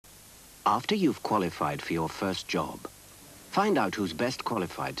After you've qualified for your first job, find out who's best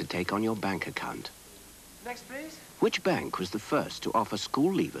qualified to take on your bank account. Next, please. Which bank was the first to offer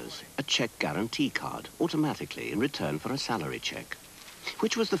school leavers a cheque guarantee card automatically in return for a salary cheque?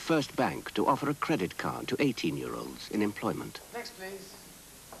 Which was the first bank to offer a credit card to 18-year-olds in employment? Next, please.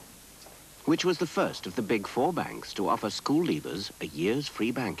 Which was the first of the big 4 banks to offer school leavers a year's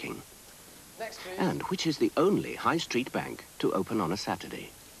free banking? Next, please. And which is the only high street bank to open on a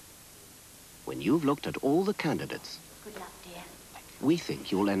Saturday? When you've looked at all the candidates, Good luck, dear. we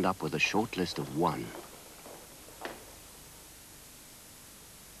think you'll end up with a short list of 1.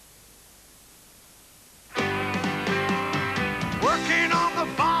 Working on the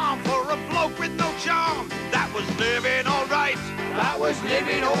farm for a bloke with no charm. That was living all right. That was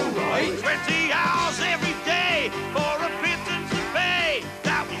living all right. 20 hours every day for a pittance of pay.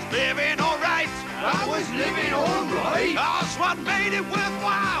 That was living all right. That was living all right. Cause what made it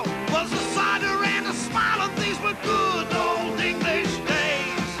worthwhile was a cider and a smile, and these were good old English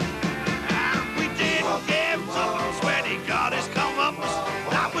days. And we didn't give tuppence when he got his comeuppance.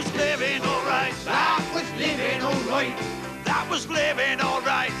 That was living all right. That was living all right. That was living all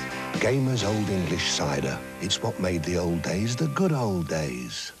right. Gamer's Old English Cider. It's what made the old days the good old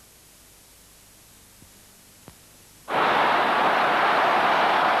days.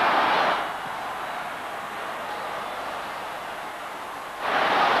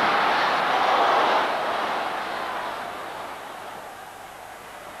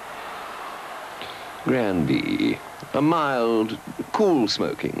 Granby, a mild,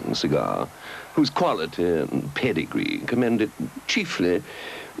 cool-smoking cigar, whose quality and pedigree commend it chiefly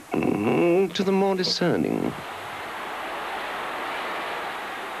to the more discerning.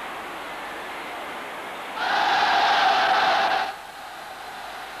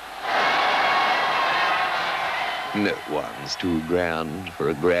 No one's too grand for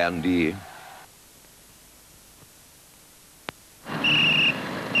a grandee.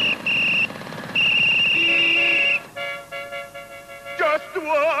 Just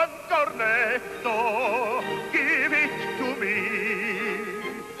one cornetto, give it to me.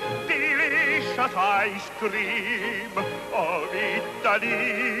 Delicious ice cream of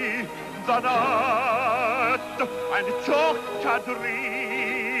Italy. The nut and chocolate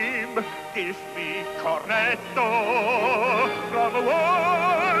dream. Give me cornetto from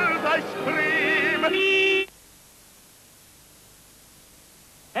world ice cream.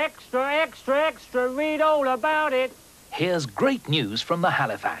 Extra, extra, extra, read all about it. Here's great news from the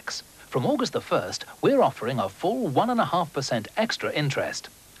Halifax. From August the 1st, we're offering a full 1.5% extra interest.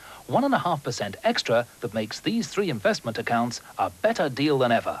 1.5% extra that makes these 3 investment accounts a better deal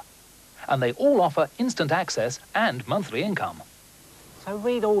than ever. And they all offer instant access and monthly income. So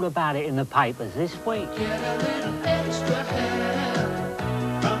read all about it in the papers this week. Get a little extra.